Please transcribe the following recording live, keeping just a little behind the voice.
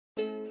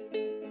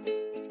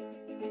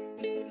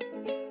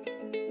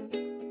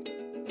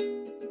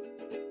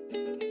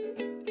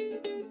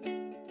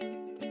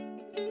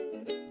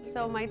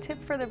So my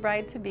tip for the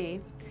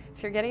bride-to-be,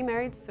 if you're getting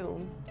married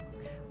soon,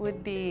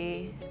 would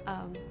be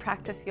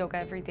practice yoga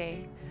every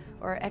day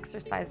or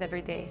exercise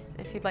every day.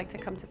 If you'd like to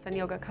come to Sun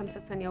Yoga, come to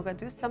Sun Yoga.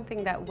 Do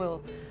something that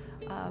will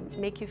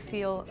make you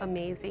feel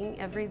amazing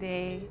every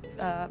day,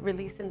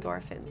 release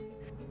endorphins.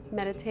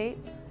 Meditate,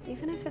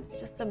 even if it's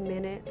just a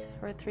minute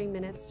or 3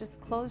 minutes, just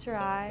close your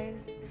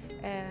eyes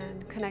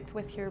and connect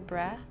with your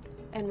breath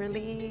and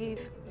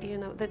relieve,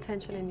 the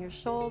tension in your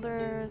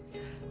shoulders,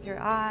 your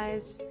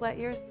eyes. Just let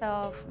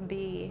yourself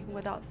be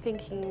without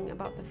thinking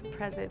about the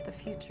present, the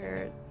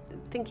future,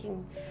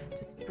 thinking,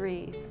 just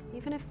breathe.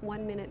 Even if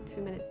 1 minute,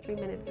 2 minutes, 3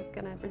 minutes is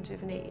gonna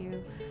rejuvenate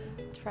you.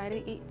 Try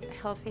to eat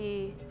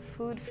healthy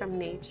food from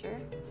nature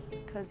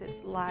because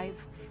it's live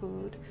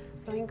food.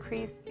 So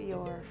increase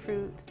your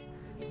fruits,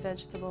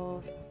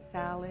 vegetables,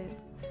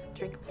 salads,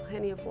 drink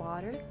plenty of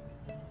water,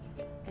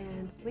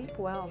 and sleep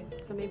well.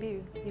 So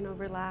maybe,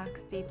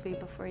 relax deeply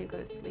before you go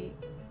to sleep.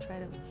 Try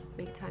to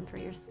make time for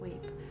your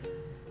sleep.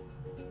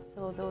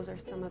 So those are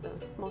some of the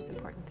most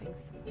important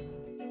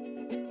things.